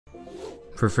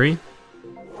For free?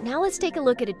 Now let's take a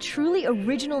look at a truly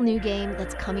original new game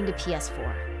that's coming to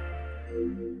PS4.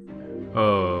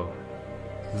 Oh.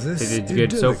 This They did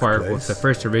good so far with the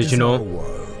first original. is our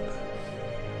world.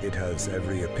 It has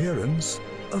every appearance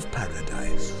of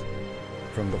paradise.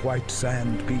 From the white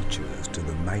sand beaches to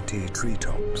the mighty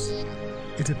treetops,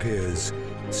 it appears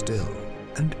still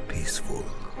and peaceful.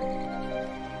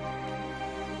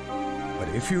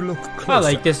 But if you look closer, I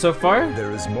like this so far.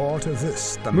 there is more to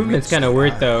this than Movement's meets kind of the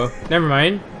weird eye. though. Never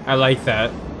mind. I like that.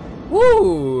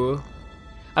 Woo!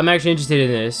 I'm actually interested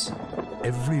in this.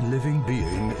 Every living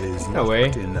being is No not way.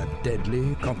 in a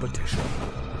deadly competition.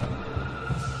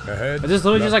 Ahead, Is this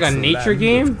literally just like a lies nature land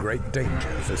game? of great danger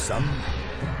for some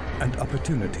and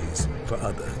opportunities for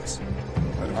others.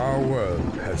 But our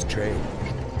world has changed.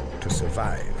 To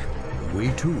survive, we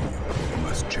too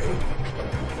must change.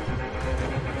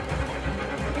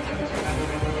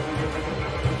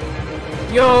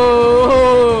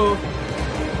 Yo!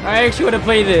 I actually want to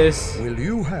play this. Will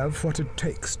you have what it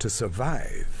takes to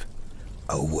survive?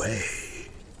 Away.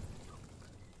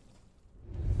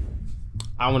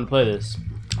 I want to play this.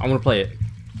 I want to play it.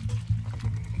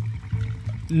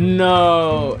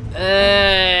 No.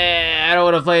 I don't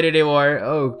want to play it anymore.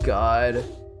 Oh god.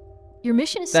 Your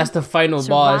mission is That's the simple. final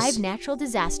Survive boss. natural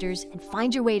disasters and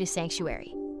find your way to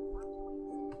Sanctuary.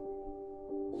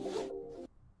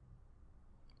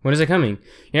 When is it coming?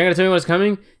 You're not gonna tell me when it's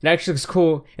coming? It actually looks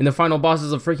cool, and the final boss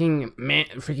is a freaking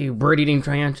bird-eating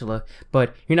tarantula.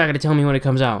 But you're not gonna tell me when it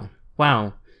comes out.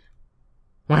 Wow.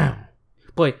 Wow.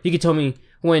 But you can tell me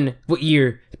what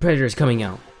year the Predator is coming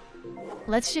out.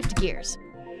 Let's shift gears.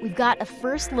 We've got a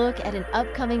first look at an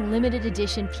upcoming limited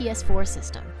edition PS4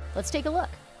 system. Let's take a look.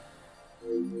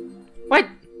 What?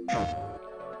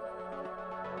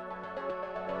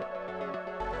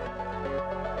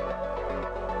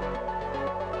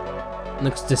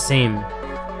 Looks the same.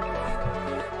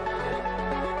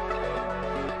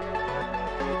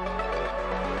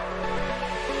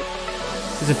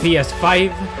 Is it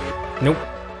PS5? Nope.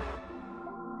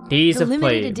 Days The of limited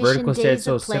Play. edition Vertical said Days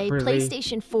so of Play separately.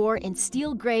 PlayStation 4 and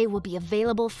Steel Grey will be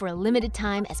available for a limited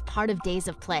time as part of Days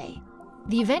of Play.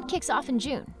 The event kicks off in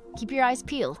June. Keep your eyes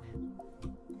peeled.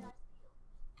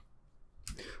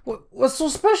 What's so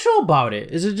special about it?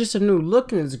 Is it just a new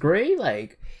look and it's gray?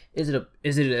 Like, is it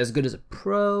as good as a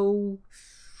Pro?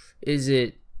 Is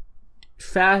it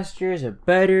faster? Is it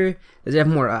better? Does it have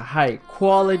more high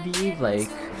quality? Like,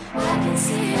 I don't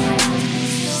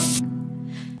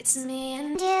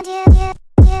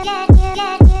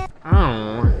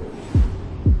know.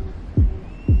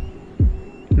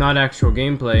 Not actual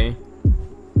gameplay.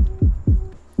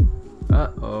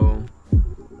 Uh-oh.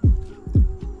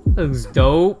 Looks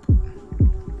dope.